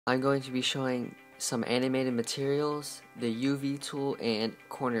I'm going to be showing some animated materials, the UV tool, and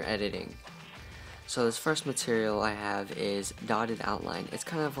corner editing. So this first material I have is dotted outline. It's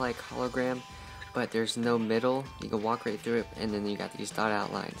kind of like hologram, but there's no middle. You can walk right through it, and then you got these dot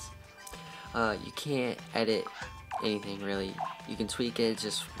outlines. You can't edit anything really. You can tweak it,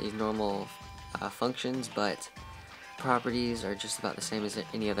 just these normal functions, but properties are just about the same as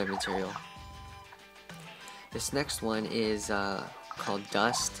any other material. This next one is called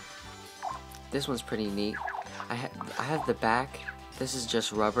dust. This one's pretty neat. I have the back. This is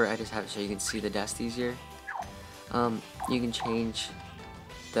just rubber. I just have it so you can see the dust easier. You can change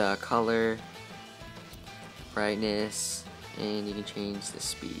the color, brightness, and you can change the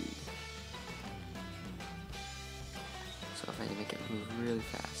speed. So if I can make it move really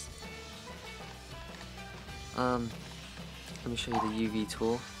fast. Let me show you the UV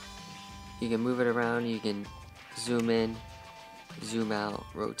tool. You can move it around, you can zoom in, zoom out,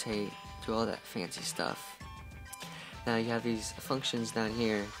 rotate, do all that fancy stuff. Now you have these functions down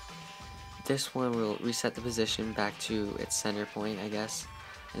here. This one will reset the position back to its center point, I guess.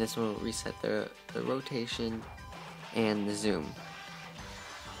 And this one will reset the rotation and the zoom.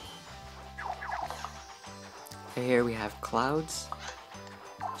 Here we have clouds.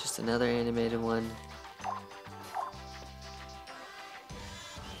 Just another animated one.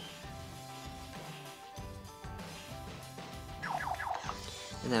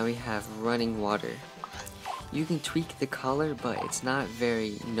 And now we have running water. You can tweak the color, but it's not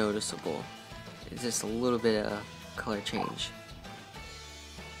very noticeable. It's just a little bit of color change.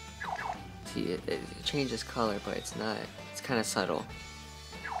 See, it changes color, but it's not, it's kind of subtle.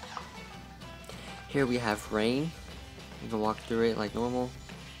 Here we have rain. You can walk through it like normal.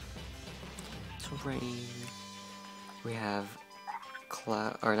 It's rain. We have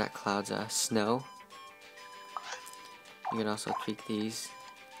cloud, or not clouds, snow. You can also tweak these.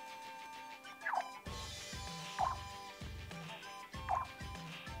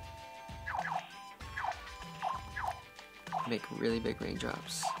 Make really big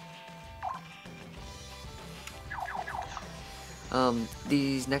raindrops.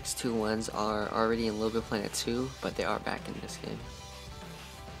 These next two ones are already in Little Big Planet 2, but they are back in this game.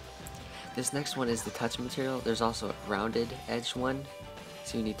 This next one is the touch material. There's also a rounded edge one,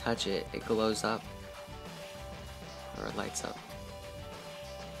 so when you touch it, it glows up, or it lights up.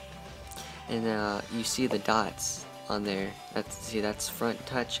 And you see the dots on there. That's front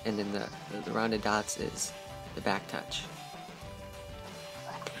touch, and then the rounded dots is the back touch.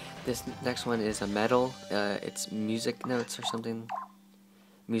 This next one is a metal, it's music notes or something,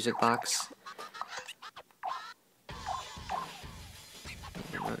 music box.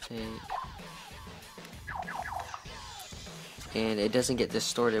 Rotate. And it doesn't get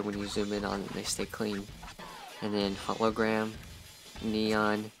distorted when you zoom in on it, they stay clean. And then hologram,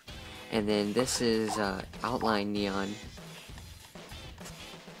 neon, and then this is outline neon.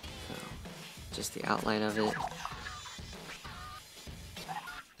 So, just the outline of it.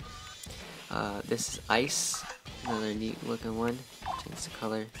 This is ice, another neat looking one. Change the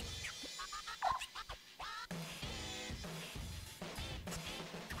color.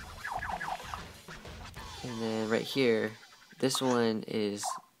 And then right here, this one is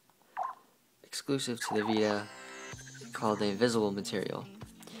exclusive to the Vita, called the invisible material.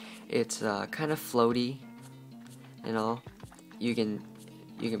 It's kind of floaty and all. You can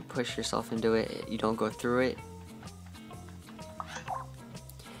push yourself into it. You don't go through it.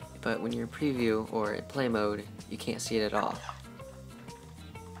 But when you're in preview or in play mode, you can't see it at all.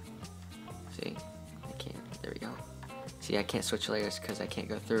 See? I can't. There we go. See, I can't switch layers because I can't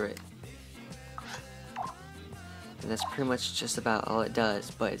go through it. And that's pretty much just about all it does,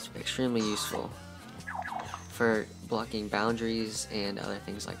 but it's extremely useful for blocking boundaries and other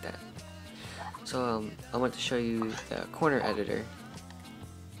things like that. So I want to show you the corner editor.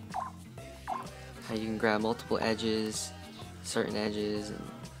 How you can grab multiple edges, certain edges,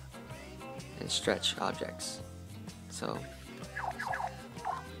 and stretch objects. So,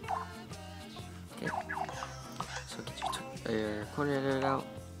 okay. So get your corner editor out,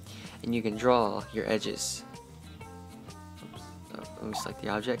 and you can draw your edges. Oops. Let me select the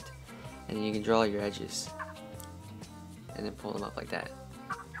object, and then you can draw your edges, and then pull them up like that.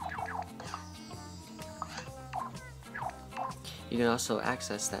 You can also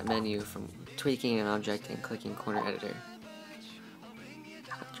access that menu from tweaking an object and clicking corner editor.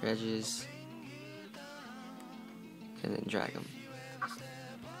 Select your edges, and then drag them.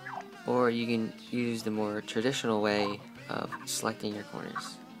 Or you can use the more traditional way of selecting your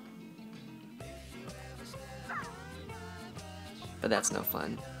corners. But that's no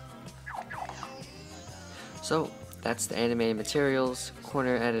fun. So that's the animated materials,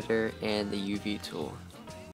 corner editor, and the UV tool.